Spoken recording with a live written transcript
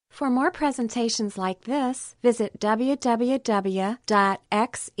For more presentations like this, visit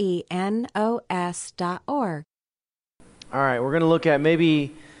www.xenos.org. All right, we're going to look at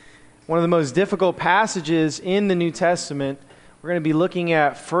maybe one of the most difficult passages in the New Testament. We're going to be looking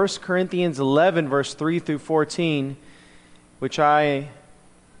at 1 Corinthians 11, verse 3 through 14, which I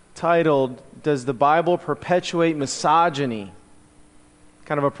titled, Does the Bible Perpetuate Misogyny?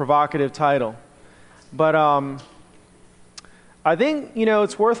 Kind of a provocative title. But I think,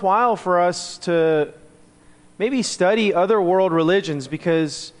 it's worthwhile for us to maybe study other world religions,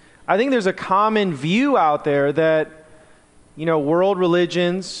 because I think there's a common view out there that, world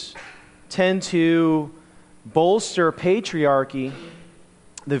religions tend to bolster patriarchy,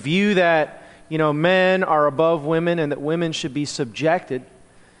 the view that, men are above women and that women should be subjected.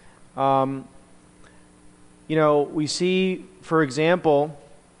 We see, for example,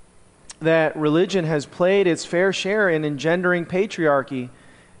 that religion has played its fair share in engendering patriarchy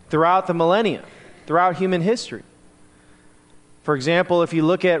throughout the millennia, throughout human history. For example, if you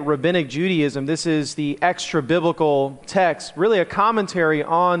look at Rabbinic Judaism, this is the extra-biblical text, really a commentary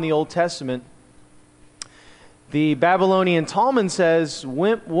on the Old Testament. The Babylonian Talmud says,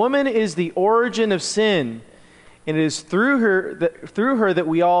 woman is the origin of sin, and it is through her that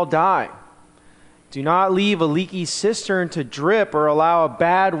we all die. Do not leave a leaky cistern to drip or allow a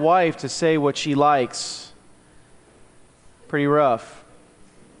bad wife to say what she likes. Pretty rough.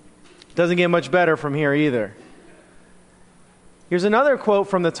 Doesn't get much better from here either. Here's another quote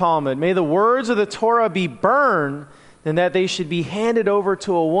from the Talmud. May the words of the Torah be burned than that they should be handed over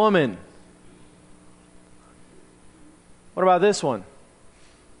to a woman. What about this one?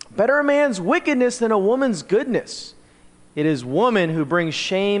 Better a man's wickedness than a woman's goodness. It is woman who brings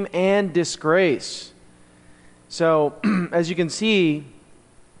shame and disgrace. So, as you can see,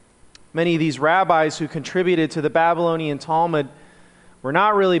 many of these rabbis who contributed to the Babylonian Talmud were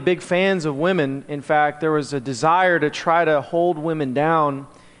not really big fans of women. In fact, there was a desire to try to hold women down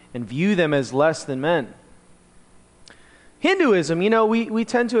and view them as less than men. Hinduism, we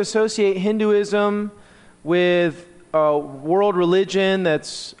tend to associate Hinduism with a world religion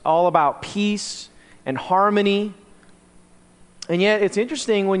that's all about peace and harmony. And yet it's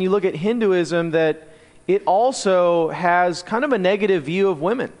interesting when you look at Hinduism that it also has kind of a negative view of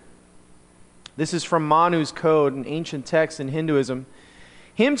women. This is from Manu's Code, an ancient text in Hinduism.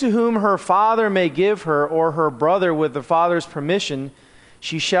 Him to whom her father may give her, or her brother with the father's permission,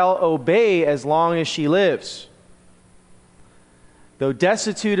 she shall obey as long as she lives. Though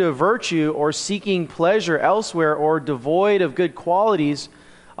destitute of virtue or seeking pleasure elsewhere or devoid of good qualities,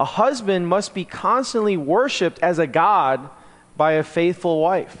 a husband must be constantly worshipped as a god by a faithful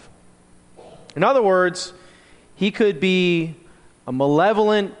wife. In other words, he could be a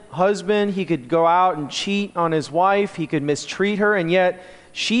malevolent husband, he could go out and cheat on his wife, he could mistreat her, and yet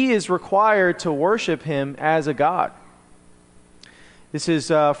she is required to worship him as a god. This is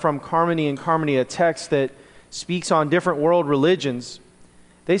from Carmody and Carmody, a text that speaks on different world religions.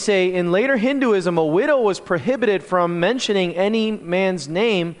 They say, in later Hinduism, a widow was prohibited from mentioning any man's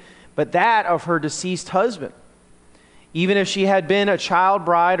name but that of her deceased husband. Even if she had been a child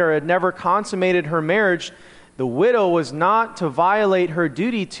bride or had never consummated her marriage, the widow was not to violate her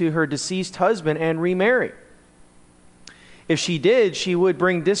duty to her deceased husband and remarry. If she did, she would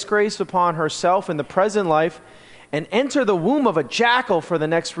bring disgrace upon herself in the present life and enter the womb of a jackal for the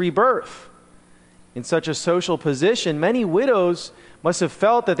next rebirth. In such a social position, many widows must have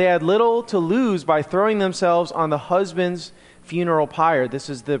felt that they had little to lose by throwing themselves on the husband's funeral pyre. This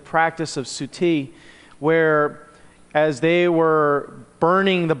is the practice of suti, where as they were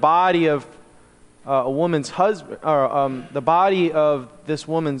burning the body of a woman's husband, or the body of this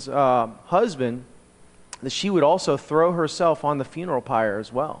woman's husband, that she would also throw herself on the funeral pyre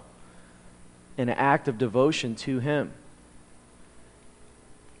as well, in an act of devotion to him.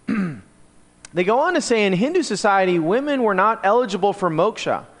 They go on to say, in Hindu society, women were not eligible for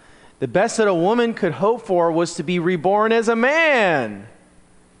moksha. The best that a woman could hope for was to be reborn as a man.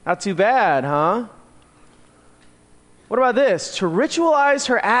 Not too bad, huh? What about this? To ritualize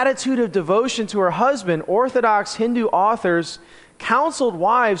her attitude of devotion to her husband, Orthodox Hindu authors counseled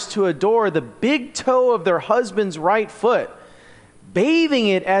wives to adore the big toe of their husband's right foot, bathing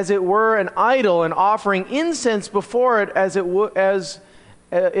it as it were an idol and offering incense before it as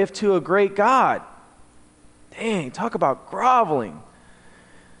if to a great god. Dang, talk about groveling.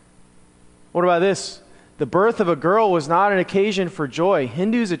 What about this? The birth of a girl was not an occasion for joy.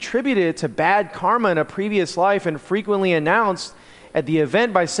 Hindus attributed it to bad karma in a previous life and frequently announced at the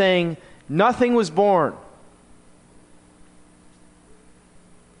event by saying, nothing was born.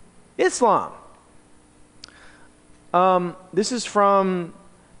 Islam. This is from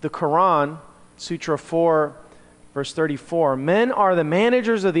the Quran, Sutra 4, verse 34, men are the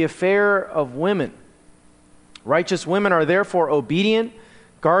managers of the affair of women. Righteous women are therefore obedient,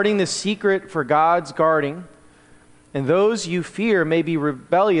 guarding the secret for God's guarding. And those you fear may be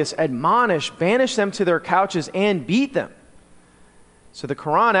rebellious, admonish, banish them to their couches, and beat them. So the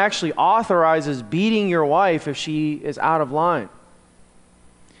Quran actually authorizes beating your wife if she is out of line.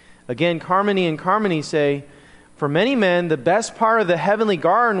 Again, Carmody and Carmody say, for many men, the best part of the heavenly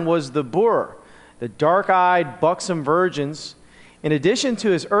garden was the bur, the dark-eyed, buxom virgins. In addition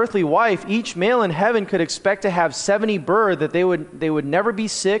to his earthly wife, each male in heaven could expect to have 70 bur, that they would never be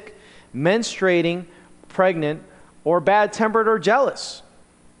sick, menstruating, pregnant, or bad-tempered or jealous.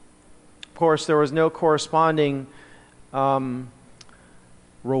 Of course, there was no corresponding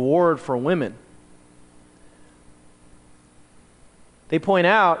reward for women. They point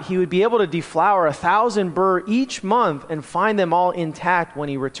out he would be able to deflower 1,000 bur each month and find them all intact when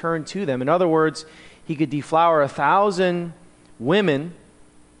he returned to them. In other words, he could deflower 1,000 women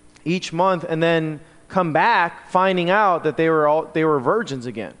each month and then come back finding out that they were virgins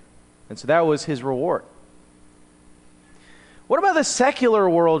again. And so that was his reward. What about the secular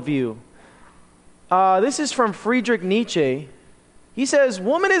worldview? This is from Friedrich Nietzsche. He says,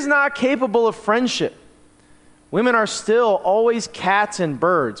 woman is not capable of friendship. Women are still always cats and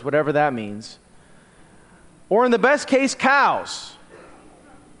birds, whatever that means. Or in the best case, cows.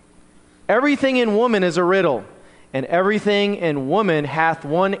 Everything in woman is a riddle, and everything in woman hath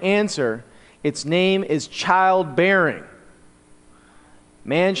one answer. Its name is childbearing.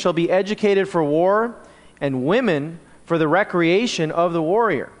 Man shall be educated for war, and women for the recreation of the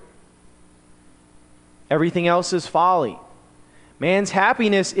warrior. Everything else is folly. Man's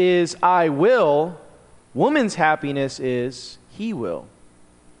happiness is I will. Woman's happiness is he will.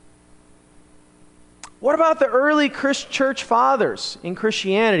 What about the early church fathers in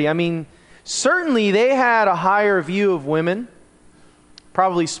Christianity? I mean, certainly they had a higher view of women,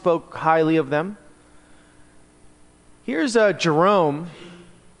 probably spoke highly of them. Here's Jerome,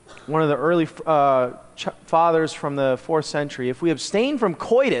 one of the early fathers from the 4th century. If we abstain from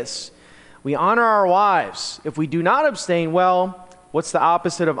coitus, we honor our wives. If we do not abstain, well, what's the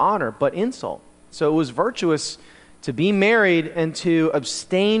opposite of honor but insult? So it was virtuous to be married and to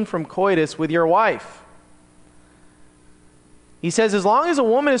abstain from coitus with your wife. He says, as long as a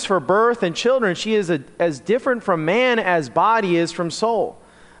woman is for birth and children, she is as different from man as body is from soul.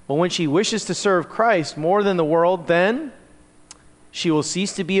 But when she wishes to serve Christ more than the world, then she will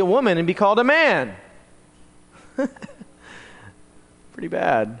cease to be a woman and be called a man. Pretty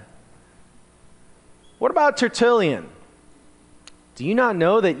bad. What about Tertullian? Do you not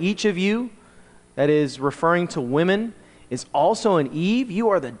know that each of you, that is referring to women, is also an Eve? You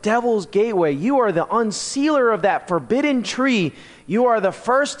are the devil's gateway. You are the unsealer of that forbidden tree. You are the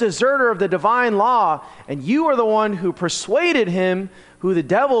first deserter of the divine law, and you are the one who persuaded him who the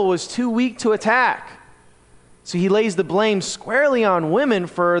devil was too weak to attack. So he lays the blame squarely on women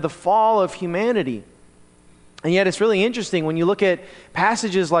for the fall of humanity. And yet it's really interesting when you look at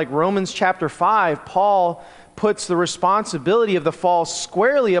passages like Romans chapter 5, Paul puts the responsibility of the fall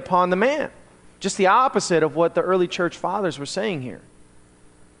squarely upon the man. Just the opposite of what the early church fathers were saying here.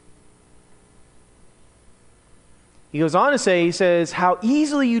 He goes on to say, he says, how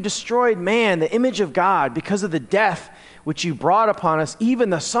easily you destroyed man, the image of God, because of the death which you brought upon us.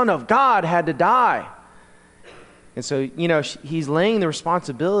 Even the Son of God had to die. And so, he's laying the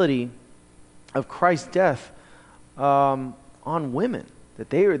responsibility of Christ's death on women.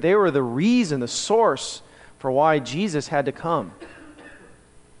 That they were the reason, the source for why Jesus had to come.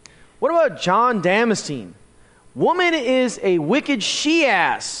 What about John Damascene? Woman is a wicked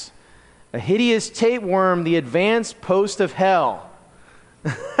she-ass, a hideous tapeworm, the advanced post of hell.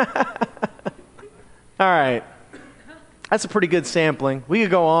 All right. That's a pretty good sampling. We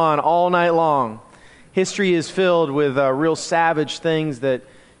could go on all night long. History is filled with real savage things that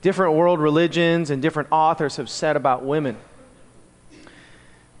different world religions and different authors have said about women.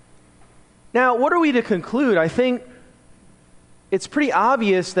 Now, what are we to conclude? I think it's pretty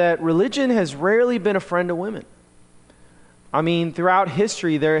obvious that religion has rarely been a friend of women. I mean, throughout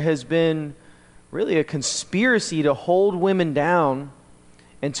history, there has been really a conspiracy to hold women down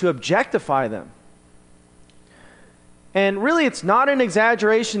and to objectify them. And really, it's not an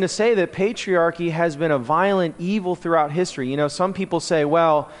exaggeration to say that patriarchy has been a violent evil throughout history. Some people say,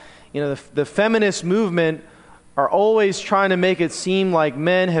 well, the feminist movement are always trying to make it seem like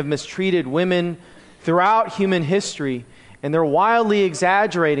men have mistreated women throughout human history. And they're wildly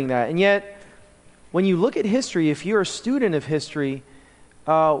exaggerating that. And yet, when you look at history, if you're a student of history,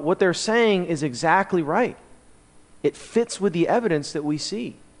 what they're saying is exactly right. It fits with the evidence that we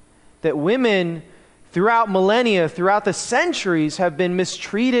see. that women throughout millennia, throughout the centuries, have been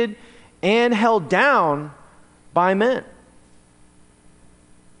mistreated and held down by men,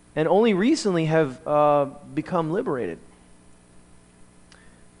 and only recently have become liberated.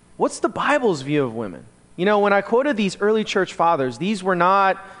 What's the Bible's view of women? You know, when I quoted these early church fathers, these were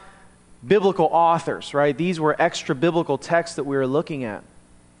not biblical authors, right? These were extra biblical texts that we were looking at.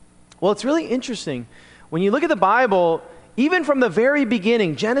 Well, it's really interesting. When you look at the Bible, even from the very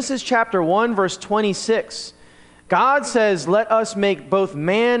beginning, Genesis chapter 1, verse 26, God says, let us make both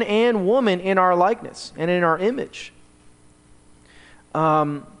man and woman in our likeness and in our image.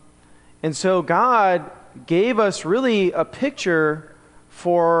 And so God gave us really a picture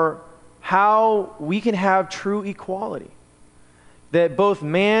for how we can have true equality. That both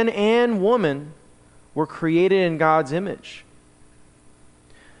man and woman were created in God's image.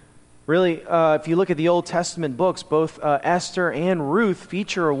 Really, if you look at the Old Testament books, both Esther and Ruth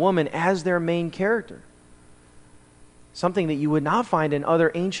feature a woman as their main character. Something that you would not find in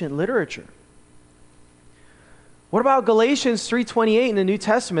other ancient literature. What about Galatians 3:28 in the New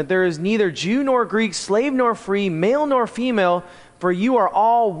Testament? There is neither Jew nor Greek, slave nor free, male nor female, for you are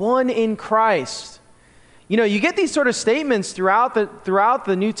all one in Christ. You know, you get these sort of statements throughout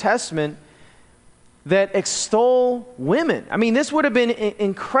the New Testament that extol women. I mean, this would have been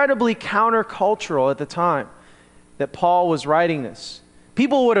incredibly countercultural at the time that Paul was writing this.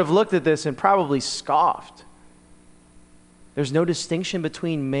 People would have looked at this and probably scoffed. There's no distinction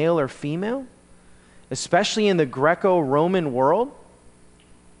between male or female, especially in the Greco-Roman world.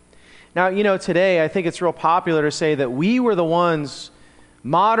 Now, you know, today I think it's real popular to say that we were the ones,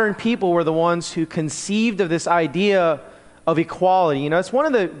 modern people were the ones who conceived of this idea of equality. You know, it's one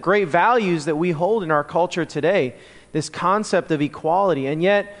of the great values that we hold in our culture today, this concept of equality. And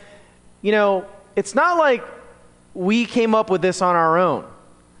yet, you know, it's not like we came up with this on our own.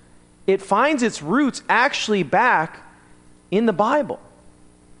 It finds its roots actually back in the Bible.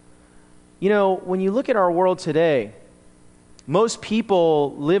 You know, when you look at our world today, most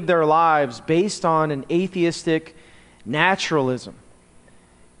people live their lives based on an atheistic naturalism.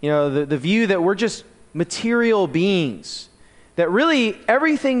 You know, the view that we're just material beings, that really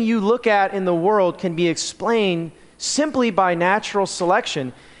everything you look at in the world can be explained simply by natural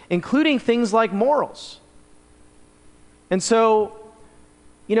selection, including things like morals. And so,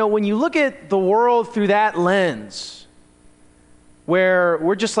 you know, when you look at the world through that lens, where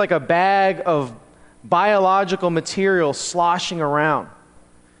we're just like a bag of biological material sloshing around,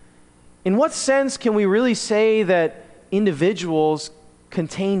 in what sense can we really say that individuals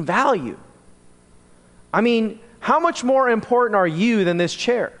contain value? I mean, how much more important are you than this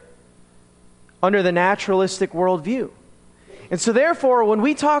chair under the naturalistic worldview? And so therefore, when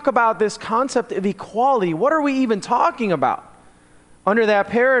we talk about this concept of equality, what are we even talking about under that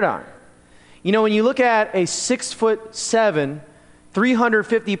paradigm? You know, when you look at a 6'7",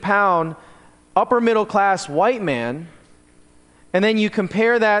 350-pound, upper middle class white man, and then you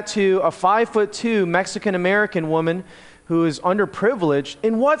compare that to a 5'2" Mexican American woman who is underprivileged,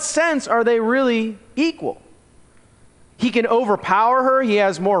 in what sense are they really equal? He can overpower her. He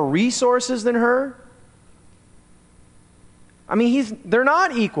has more resources than her. I mean, they're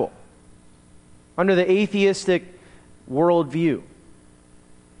not equal under the atheistic worldview.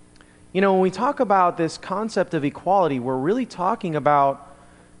 You know, when we talk about this concept of equality, we're really talking about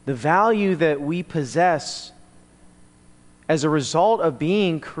the value that we possess as a result of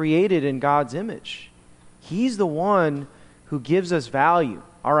being created in God's image. He's the one who gives us value,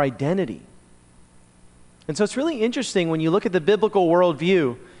 our identity. And so it's really interesting when you look at the biblical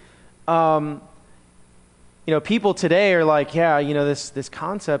worldview. You know, people today are like, yeah, you know, this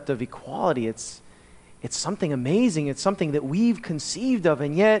concept of equality, it's something amazing. It's something that we've conceived of,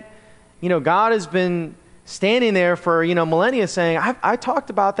 and yet, you know, God has been standing there for, you know, millennia saying, I talked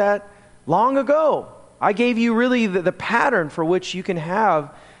about that long ago. I gave you really the pattern for which you can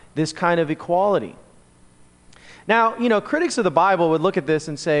have this kind of equality. Now, you know, critics of the Bible would look at this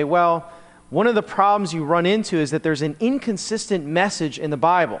and say, well, one of the problems you run into is that there's an inconsistent message in the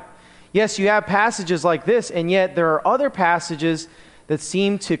Bible. Yes, you have passages like this, and yet there are other passages that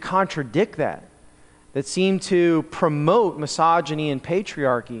seem to contradict that seem to promote misogyny and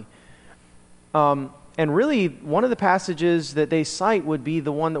patriarchy. And really, one of the passages that they cite would be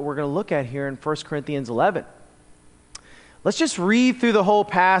the one that we're going to look at here in 1 Corinthians 11. Let's just read through the whole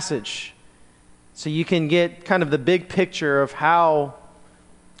passage so you can get kind of the big picture of how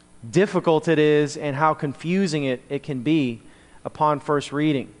difficult it is and how confusing it can be upon first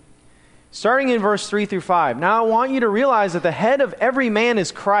reading. Starting in verse 3 through 5. Now I want you to realize that the head of every man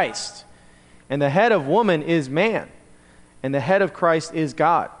is Christ, and the head of woman is man, and the head of Christ is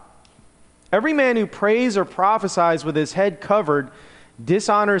God. Every man who prays or prophesies with his head covered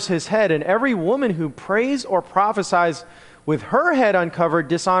dishonors his head, and every woman who prays or prophesies with her head uncovered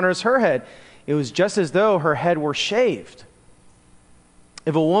dishonors her head. It was just as though her head were shaved.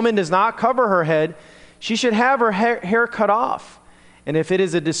 If a woman does not cover her head, she should have her hair cut off. And if it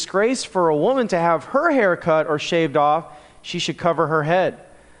is a disgrace for a woman to have her hair cut or shaved off, she should cover her head.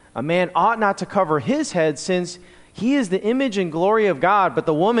 A man ought not to cover his head, since he is the image and glory of God, but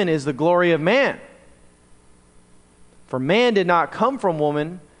the woman is the glory of man. For man did not come from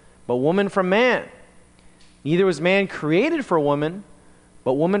woman, but woman from man. Neither was man created for woman,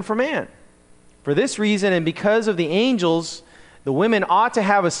 but woman for man. For this reason, and because of the angels, the women ought to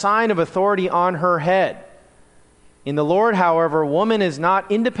have a sign of authority on her head. In the Lord, however, woman is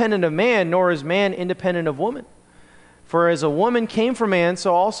not independent of man, nor is man independent of woman. For as a woman came from man,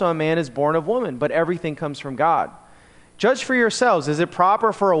 so also a man is born of woman, but everything comes from God. Judge for yourselves, is it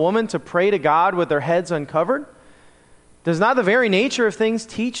proper for a woman to pray to God with their heads uncovered? Does not the very nature of things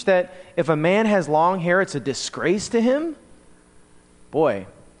teach that if a man has long hair, it's a disgrace to him? Boy,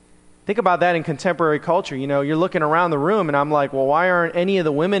 think about that in contemporary culture. You know, you're looking around the room and I'm like, well, why aren't any of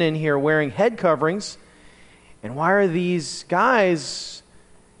the women in here wearing head coverings? And why are these guys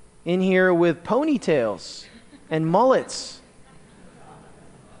in here with ponytails and mullets?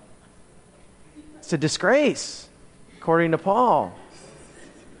 It's a disgrace, according to Paul.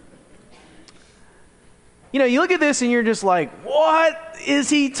 You know, you look at this and you're just like, what is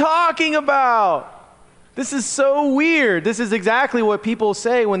he talking about? This is so weird. This is exactly what people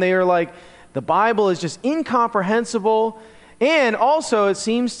say when they are like, the Bible is just incomprehensible. And also it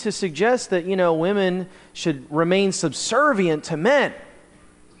seems to suggest that, you know, women should remain subservient to men.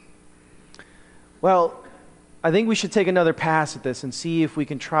 Well, I think we should take another pass at this and see if we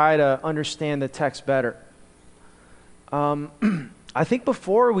can try to understand the text better. I think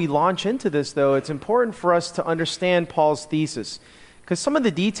before we launch into this, though, it's important for us to understand Paul's thesis, because some of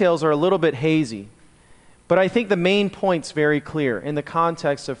the details are a little bit hazy. But I think the main point's very clear in the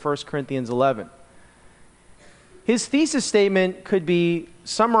context of 1 Corinthians 11. His thesis statement could be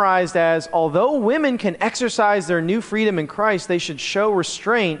summarized as, although women can exercise their new freedom in Christ, they should show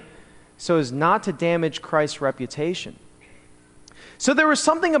restraint so as not to damage Christ's reputation. So there was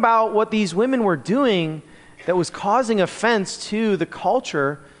something about what these women were doing that was causing offense to the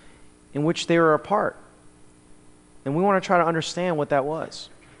culture in which they were a part. And we want to try to understand what that was.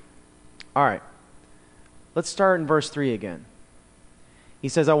 All right. Let's start in verse 3 again. He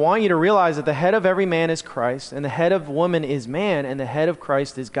says, I want you to realize that the head of every man is Christ, and the head of woman is man, and the head of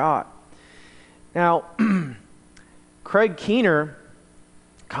Christ is God. Now, Craig Keener,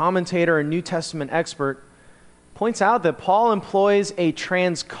 commentator and New Testament expert, points out that Paul employs a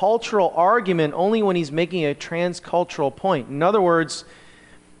transcultural argument only when he's making a transcultural point. In other words,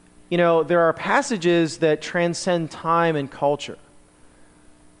 you know, there are passages that transcend time and culture.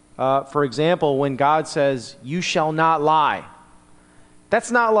 For example, when God says, you shall not lie.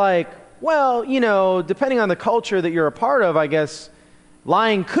 That's not like, well, you know, depending on the culture that you're a part of, I guess,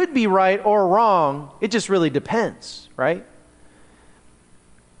 lying could be right or wrong. It just really depends, right?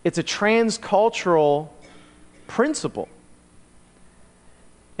 It's a transcultural principle.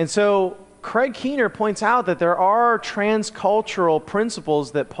 And so Craig Keener points out that there are transcultural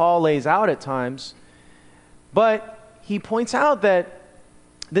principles that Paul lays out at times, but he points out that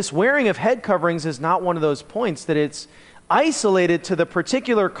this wearing of head coverings is not one of those points, that it's isolated to the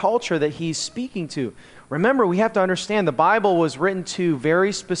particular culture that he's speaking to. Remember, we have to understand the Bible was written to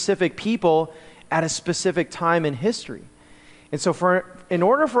very specific people at a specific time in history. And so in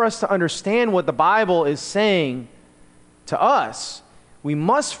order for us to understand what the Bible is saying to us, we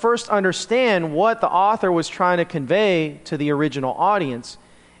must first understand what the author was trying to convey to the original audience,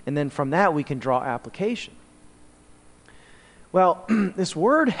 and then from that we can draw application. Well, this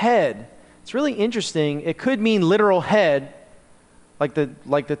word head, it's really interesting. It could mean literal head, like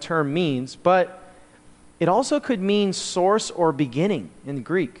the term means, but it also could mean source or beginning in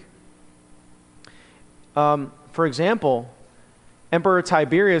Greek. For example, Emperor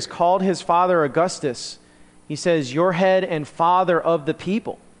Tiberius called his father Augustus. He says, your head and father of the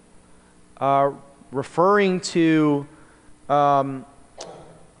people, referring to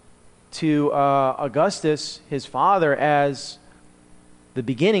Augustus, his father, as the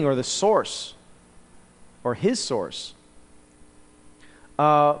beginning or the source, or his source.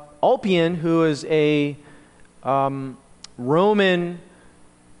 Ulpian, who is a Roman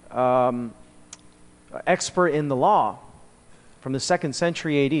expert in the law from the 2nd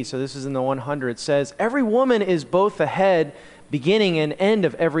century AD, so this is in the 100s, says, every woman is both the head, beginning, and end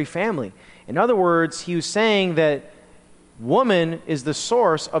of every family. In other words, he was saying that woman is the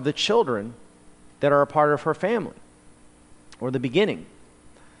source of the children that are a part of her family, or the beginning.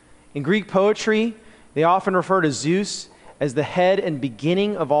 In Greek poetry, they often refer to Zeus as the head and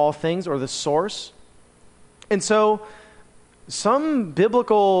beginning of all things, or the source. And so some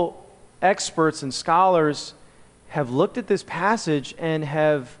biblical experts and scholars have looked at this passage and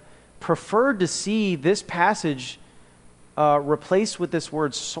have preferred to see this passage replaced with this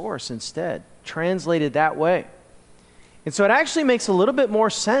word source instead, translated that way. And so it actually makes a little bit more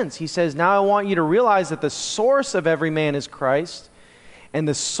sense. He says, now I want you to realize that the source of every man is Christ, and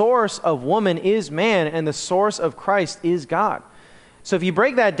the source of woman is man, and the source of Christ is God. So if you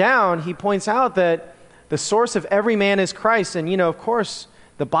break that down, he points out that the source of every man is Christ. And, of course,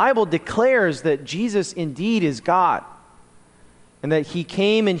 the Bible declares that Jesus indeed is God, and that he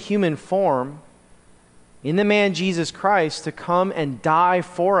came in human form in the man Jesus Christ to come and die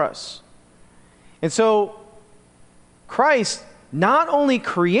for us. And so Christ not only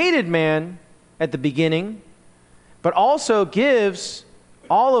created man at the beginning, but also gives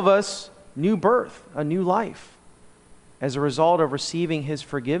all of us new birth, a new life, as a result of receiving his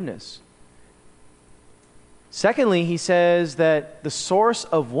forgiveness. Secondly, he says that the source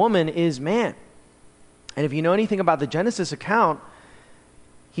of woman is man. And if you know anything about the Genesis account,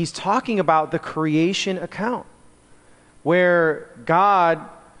 he's talking about the creation account, where God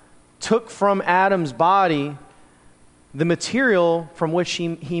took from Adam's body the material from which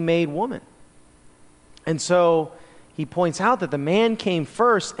he made woman. And so he points out that the man came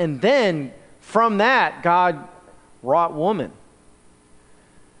first, and then from that, God wrought woman.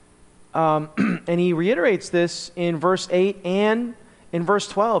 And he reiterates this in verse 8 and in verse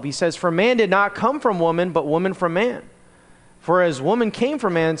 12. He says, "For man did not come from woman, but woman from man. For as woman came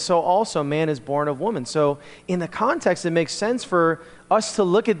from man, so also man is born of woman." So in the context, it makes sense for us to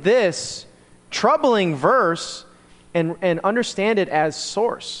look at this troubling verse and understand it as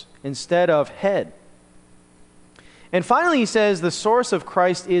source instead of head. And finally, he says the source of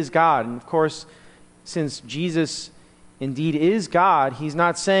Christ is God. And of course, since Jesus indeed is God, he's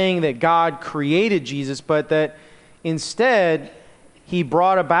not saying that God created Jesus, but that instead he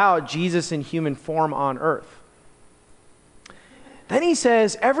brought about Jesus in human form on earth. Then he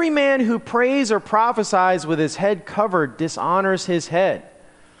says, every man who prays or prophesies with his head covered dishonors his head.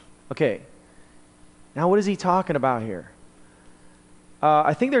 Okay, now what is he talking about here?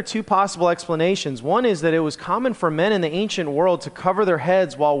 I think there are two possible explanations. One is that it was common for men in the ancient world to cover their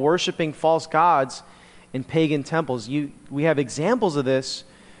heads while worshiping false gods in pagan temples. We have examples of this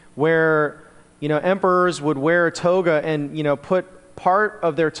where, emperors would wear a toga and, put part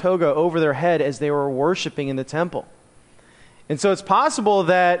of their toga over their head as they were worshiping in the temple. And so it's possible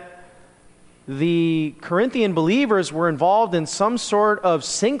that the Corinthian believers were involved in some sort of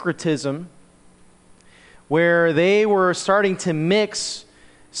syncretism where they were starting to mix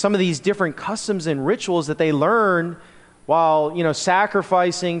some of these different customs and rituals that they learned while,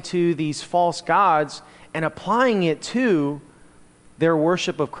 sacrificing to these false gods and applying it to their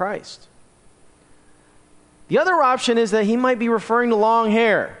worship of Christ. The other option is that he might be referring to long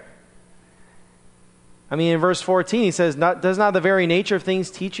hair. In verse 14, he says, does not the very nature of things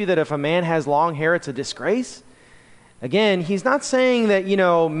teach you that if a man has long hair, it's a disgrace? Again, he's not saying that,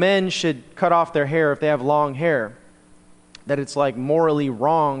 men should cut off their hair if they have long hair, that it's like morally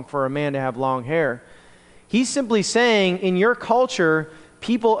wrong for a man to have long hair. He's simply saying, in your culture,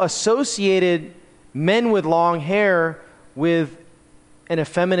 people associated men with long hair with an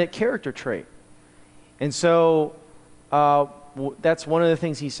effeminate character trait. And so that's one of the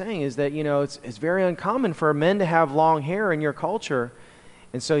things he's saying is that, it's very uncommon for men to have long hair in your culture.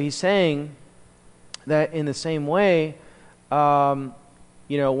 And so he's saying that in the same way,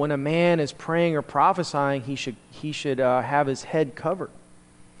 when a man is praying or prophesying, he should have his head covered,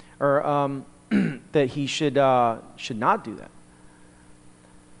 or that he should not do that.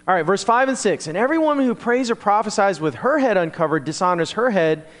 All right, verse 5 and 6. And every woman who prays or prophesies with her head uncovered dishonors her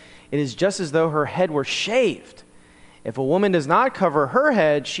head. It is just as though her head were shaved. If a woman does not cover her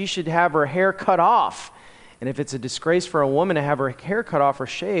head, she should have her hair cut off. And if it's a disgrace for a woman to have her hair cut off or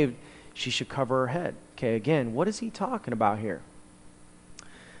shaved, she should cover her head. Okay, again, what is he talking about here?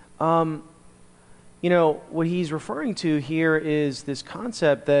 What he's referring to here is this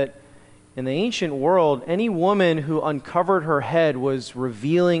concept that in the ancient world, any woman who uncovered her head was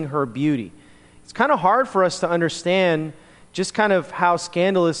revealing her beauty. It's kind of hard for us to understand just kind of how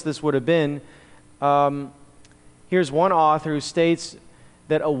scandalous this would have been. Here's one author who states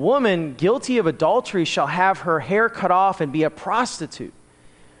that a woman guilty of adultery shall have her hair cut off and be a prostitute.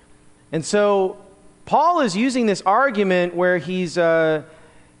 And so Paul is using this argument where he's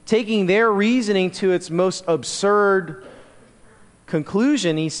taking their reasoning to its most absurd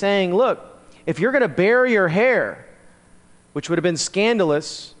conclusion, he's saying, look, if you're going to bury your hair, which would have been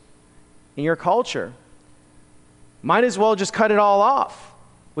scandalous in your culture, might as well just cut it all off,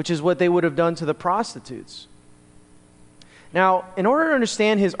 which is what they would have done to the prostitutes. Now, in order to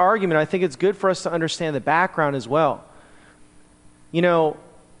understand his argument, I think it's good for us to understand the background as well. You know,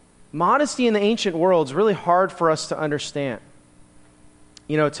 modesty in the ancient world is really hard for us to understand.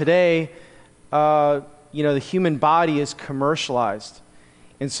 You know, today, the human body is commercialized.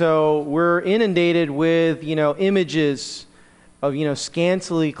 And so we're inundated with, images of,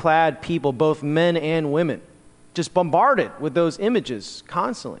 scantily clad people, both men and women, just bombarded with those images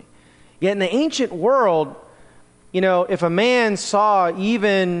constantly. Yet in the ancient world, if a man saw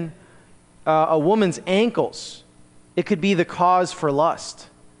even a woman's ankles, it could be the cause for lust,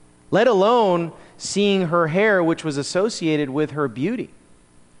 let alone seeing her hair, which was associated with her beauty.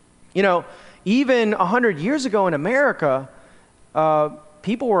 Even 100 years ago in America,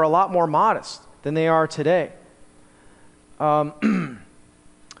 people were a lot more modest than they are today. For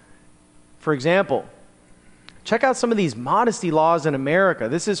example, check out some of these modesty laws in America.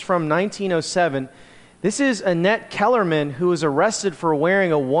 This is from 1907. This is Annette Kellerman, who was arrested for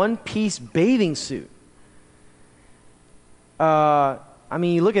wearing a one-piece bathing suit.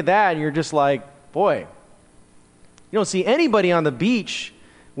 You look at that and you're just like, boy, you don't see anybody on the beach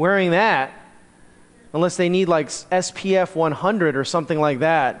wearing that unless they need like SPF 100 or something like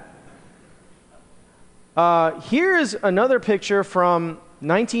that. Here's another picture from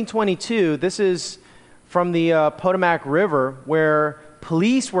 1922. This is from the Potomac River, where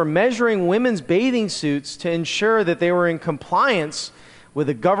police were measuring women's bathing suits to ensure that they were in compliance with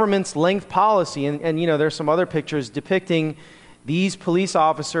the government's length policy. And there's some other pictures depicting these police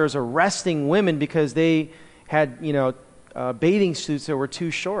officers arresting women because they had, bathing suits that were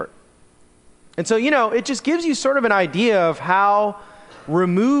too short. And so, it just gives you sort of an idea of how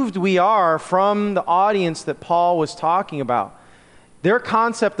removed we are from the audience that Paul was talking about. Their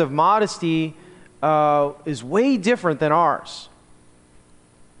concept of modesty is way different than ours.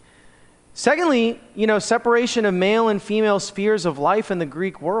 Secondly, separation of male and female spheres of life in the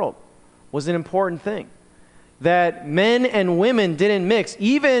Greek world was an important thing. That men and women didn't mix.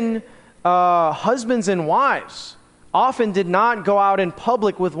 Even husbands and wives often did not go out in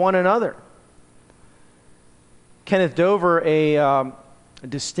public with one another. Kenneth Dover, a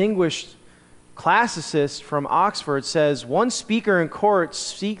distinguished classicist from Oxford, says, one speaker in court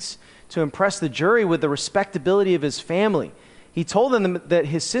seeks to impress the jury with the respectability of his family. He told them that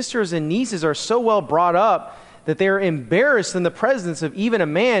his sisters and nieces are so well brought up that they are embarrassed in the presence of even a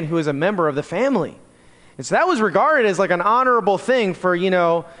man who is a member of the family. And so that was regarded as like an honorable thing for,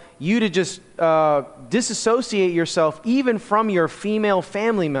 you to just disassociate yourself even from your female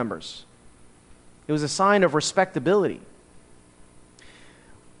family members. It was a sign of respectability.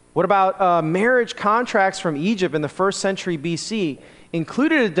 What about marriage contracts from Egypt in the 1st century BC?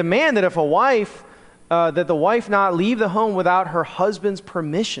 Included a demand that if a wife, that the wife not leave the home without her husband's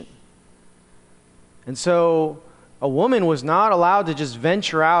permission. And so a woman was not allowed to just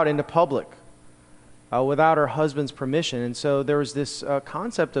venture out into public without her husband's permission. And so there was this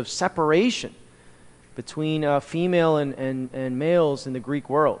concept of separation between female and males in the Greek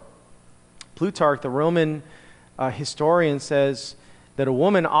world. Plutarch, the Roman historian, says that a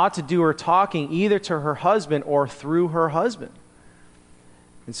woman ought to do her talking either to her husband or through her husband.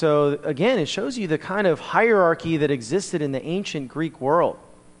 And so, again, it shows you the kind of hierarchy that existed in the ancient Greek world.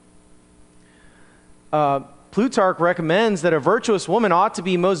 Plutarch recommends that a virtuous woman ought to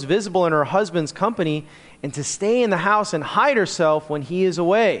be most visible in her husband's company and to stay in the house and hide herself when he is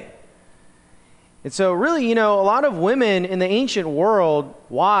away. And so really, a lot of women in the ancient world,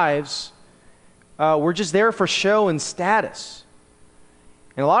 wives, were just there for show and status.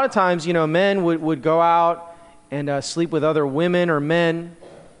 And a lot of times, men would go out and sleep with other women or men,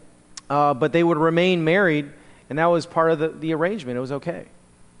 but they would remain married, and that was part of the arrangement. It was okay.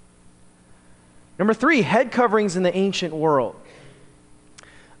 Number 3, head coverings in the ancient world.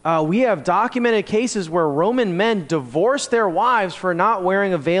 We have documented cases where Roman men divorced their wives for not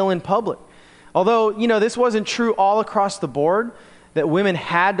wearing a veil in public. Although, this wasn't true all across the board, that women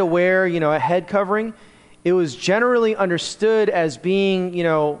had to wear, a head covering. It was generally understood as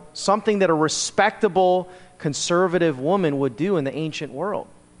being, something that a respectable, conservative woman would do in the ancient world.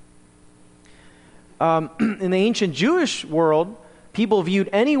 In the ancient Jewish world, people viewed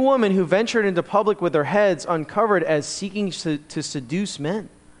any woman who ventured into public with their heads uncovered as seeking to seduce men.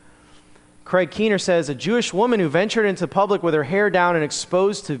 Craig Keener says, a Jewish woman who ventured into public with her hair down and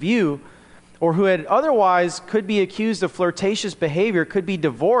exposed to view, or who had otherwise could be accused of flirtatious behavior, could be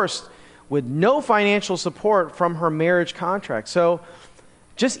divorced with no financial support from her marriage contract. So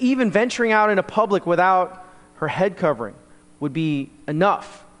just even venturing out into public without her head covering would be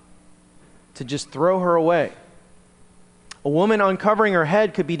enough to just throw her away. A woman uncovering her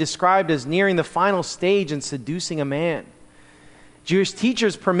head could be described as nearing the final stage in seducing a man. Jewish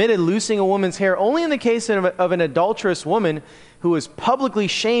teachers permitted loosing a woman's hair only in the case of an adulterous woman who was publicly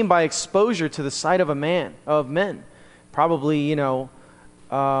shamed by exposure to the sight of men. Probably,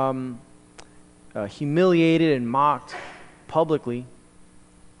 humiliated and mocked publicly.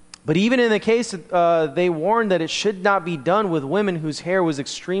 But even in the case, they warned that it should not be done with women whose hair was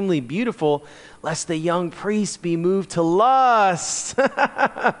extremely beautiful, lest the young priest be moved to lust.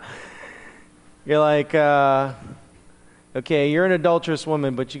 You're like, okay, you're an adulterous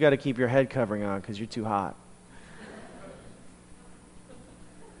woman, but you got to keep your head covering on because you're too hot.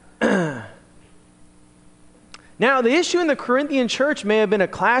 Now, the issue in the Corinthian church may have been a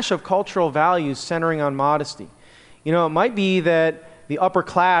clash of cultural values centering on modesty. It might be that the upper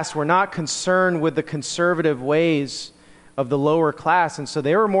class were not concerned with the conservative ways of the lower class, and so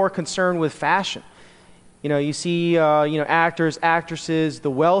they were more concerned with fashion. You see, actors, actresses,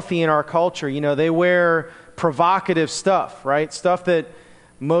 the wealthy in our culture, they wear provocative stuff, right? Stuff that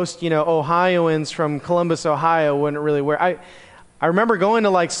most, Ohioans from Columbus, Ohio wouldn't really wear. I remember going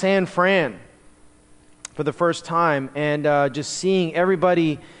to San Fran for the first time and just seeing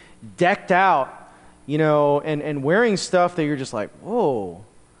everybody decked out, and wearing stuff that you're just like, whoa,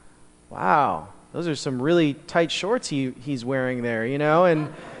 wow, those are some really tight shorts he's wearing there,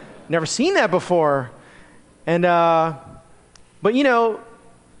 and never seen that before. And, but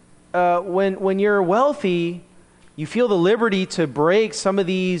when you're wealthy, you feel the liberty to break some of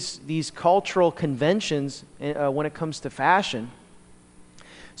these cultural conventions when it comes to fashion.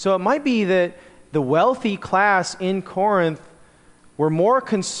 So it might be that the wealthy class in Corinth were more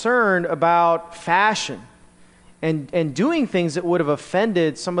concerned about fashion and doing things that would have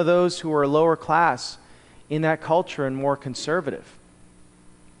offended some of those who were lower class in that culture and more conservative.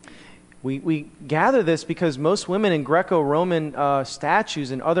 We gather this because most women in Greco-Roman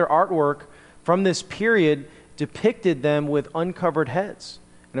statues and other artwork from this period depicted them with uncovered heads.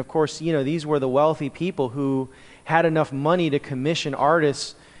 And of course, these were the wealthy people who had enough money to commission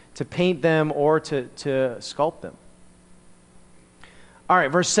artists to paint them or to sculpt them. All right,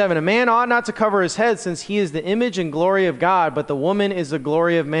 verse 7. A man ought not to cover his head since he is the image and glory of God, but the woman is the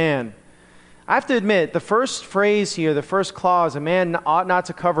glory of man. I have to admit, the first phrase here, the first clause, a man ought not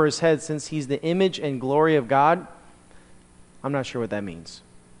to cover his head since he's the image and glory of God, I'm not sure what that means.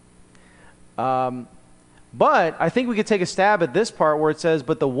 But I think we could take a stab at this part where it says,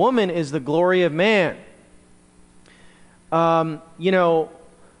 but the woman is the glory of man. When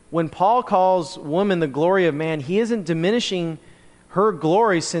Paul calls woman the glory of man, he isn't diminishing her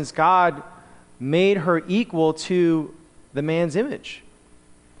glory since God made her equal to the man's image.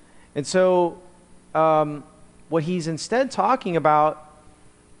 And so what he's instead talking about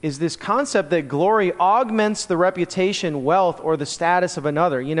is this concept that glory augments the reputation, wealth, or the status of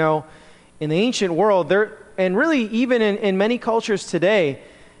another. In the ancient world, and really even in many cultures today,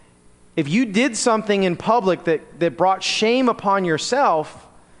 if you did something in public that brought shame upon yourself,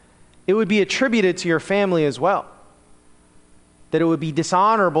 it would be attributed to your family as well. That it would be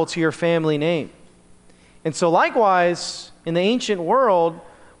dishonorable to your family name. And so likewise, in the ancient world,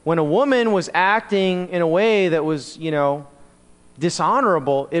 when a woman was acting in a way that was,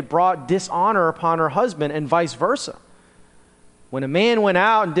 dishonorable, it brought dishonor upon her husband and vice versa. When a man went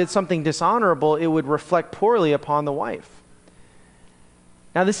out and did something dishonorable, it would reflect poorly upon the wife.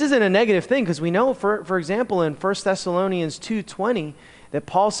 Now, this isn't a negative thing because we know, for example, in 1 Thessalonians 2:20, that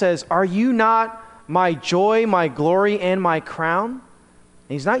Paul says, "Are you not my joy, my glory, and my crown?" And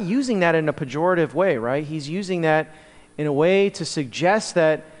he's not using that in a pejorative way, right? He's using that in a way to suggest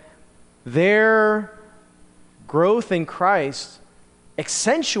that their growth in Christ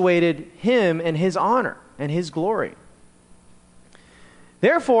accentuated him and his honor and his glory.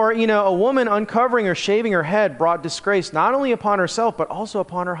 Therefore, a woman uncovering or shaving her head brought disgrace not only upon herself, but also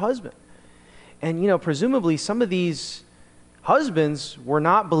upon her husband. And, presumably some of these husbands were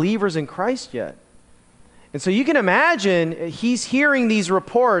not believers in Christ yet. And so you can imagine he's hearing these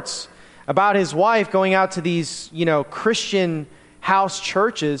reports about his wife going out to these, Christian house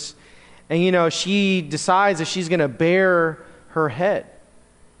churches, and, she decides that she's going to bare her head.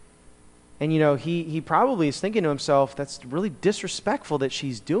 And, he probably is thinking to himself, that's really disrespectful that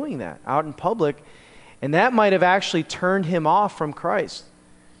she's doing that out in public. And that might have actually turned him off from Christ,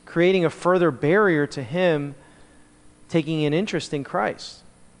 creating a further barrier to him taking an interest in Christ.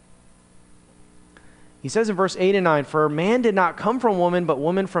 He says in verse 8 and 9, "For man did not come from woman, but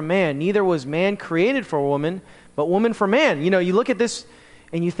woman from man. Neither was man created for woman, but woman for man." You look at this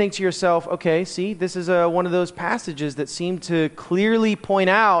and you think to yourself, okay, see, this is one of those passages that seem to clearly point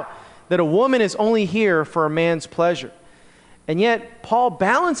out that a woman is only here for a man's pleasure. And yet, Paul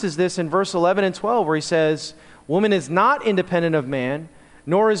balances this in verse 11 and 12, where he says, "Woman is not independent of man,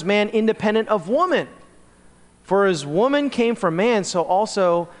 nor is man independent of woman. For as woman came from man, so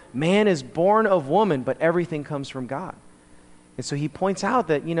also man is born of woman, but everything comes from God." And so he points out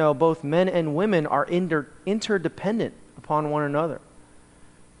that, both men and women are interdependent upon one another.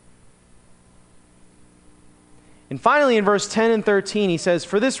 And finally, in verse 10 and 13, he says,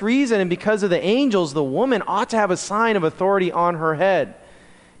 "For this reason and because of the angels, the woman ought to have a sign of authority on her head.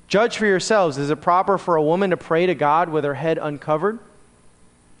 Judge for yourselves. Is it proper for a woman to pray to God with her head uncovered?"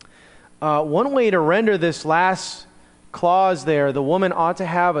 One way to render this last clause there, the woman ought to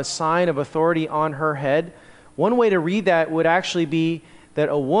have a sign of authority on her head, one way to read that would actually be that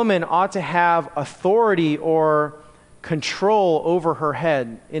a woman ought to have authority or control over her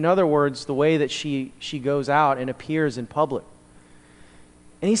head. In other words, the way that she goes out and appears in public.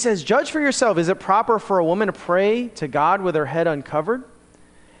 And he says, "Judge for yourself. Is it proper for a woman to pray to God with her head uncovered?"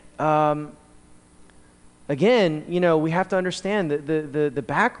 Again, we have to understand the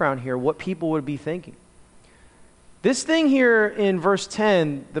background here, what people would be thinking. This thing here in verse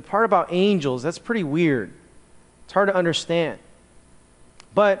 10, the part about angels, that's pretty weird. It's hard to understand.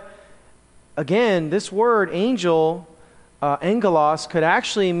 But again, this word angel, angelos, could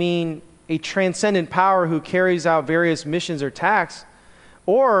actually mean a transcendent power who carries out various missions or tasks,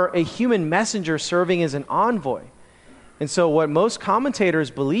 or a human messenger serving as an envoy. And so what most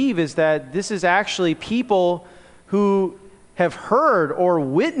commentators believe is that this is actually people who have heard or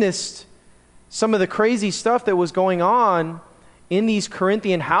witnessed some of the crazy stuff that was going on in these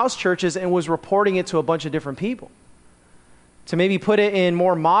Corinthian house churches and was reporting it to a bunch of different people. To maybe put it in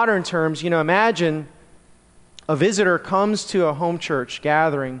more modern terms, imagine a visitor comes to a home church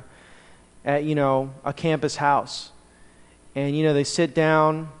gathering at, a campus house. And, they sit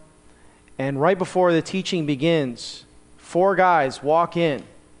down, and right before the teaching begins, 4 guys walk in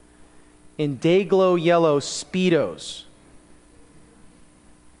day-glow yellow Speedos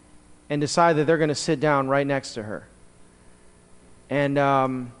and decide that they're going to sit down right next to her.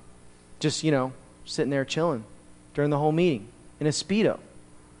 And just, sitting there chilling during the whole meeting in a Speedo.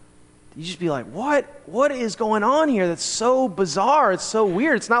 You just be like, what is going on here? That's so bizarre. It's so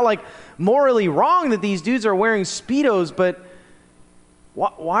weird. It's not like morally wrong that these dudes are wearing Speedos, but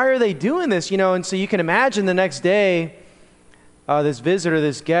why are they doing this? And so you can imagine the next day, this visitor,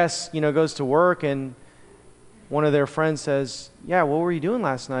 this guest, goes to work, and one of their friends says, "Yeah, what were you doing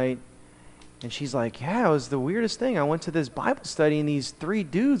last night?" And she's like, "Yeah, it was the weirdest thing. I went to this Bible study, and these 3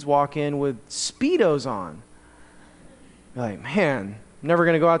 dudes walk in with Speedos on." You're like, "Man, I'm never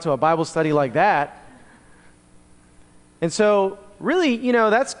going to go out to a Bible study like that." And so, really,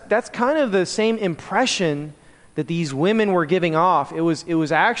 that's kind of the same impression that these women were giving off. It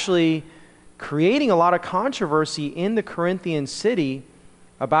was actually creating a lot of controversy in the Corinthian city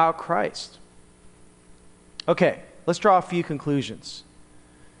about Christ. Okay, let's draw a few conclusions.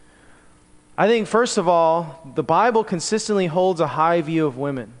 I think, first of all, the Bible consistently holds a high view of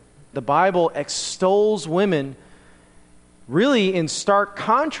women. The Bible extols women really in stark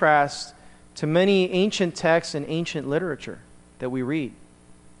contrast to many ancient texts and ancient literature that we read.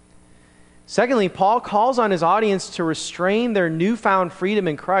 Secondly, Paul calls on his audience to restrain their newfound freedom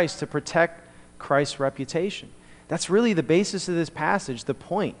in Christ to protect Christ's reputation. That's really the basis of this passage, the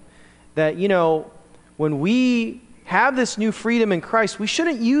point. That, when we have this new freedom in Christ, we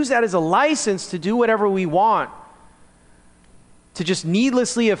shouldn't use that as a license to do whatever we want, to just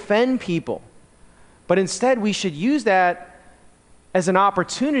needlessly offend people. But instead, we should use that as an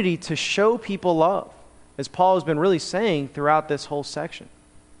opportunity to show people love, as Paul has been really saying throughout this whole section.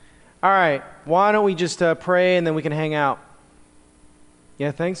 All right, why don't we just pray and then we can hang out?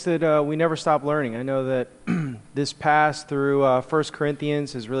 Yeah, thanks that we never stop learning. I know that this pass through 1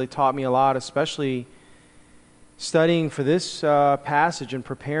 Corinthians has really taught me a lot, especially studying for this passage and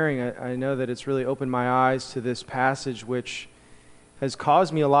preparing. I know that it's really opened my eyes to this passage, which has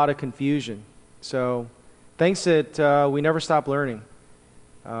caused me a lot of confusion. So thanks that we never stop learning.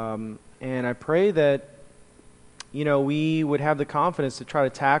 And I pray that, we would have the confidence to try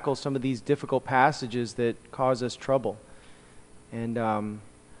to tackle some of these difficult passages that cause us trouble. And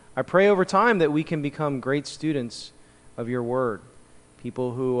I pray over time that we can become great students of your word,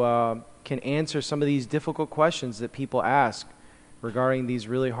 people who can answer some of these difficult questions that people ask regarding these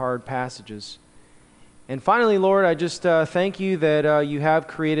really hard passages. And finally, Lord, I just thank you that you have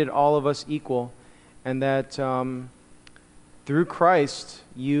created all of us equal, and that through Christ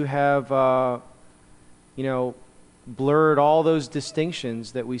you have, blurred all those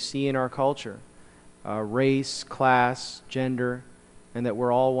distinctions that we see in our culture, race, class, gender, and that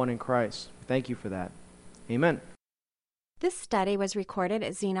we're all one in Christ. Thank you for that. Amen. This study was recorded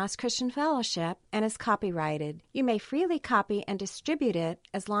at Xenos Christian Fellowship and is copyrighted. You may freely copy and distribute it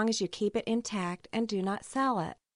as long as you keep it intact and do not sell it.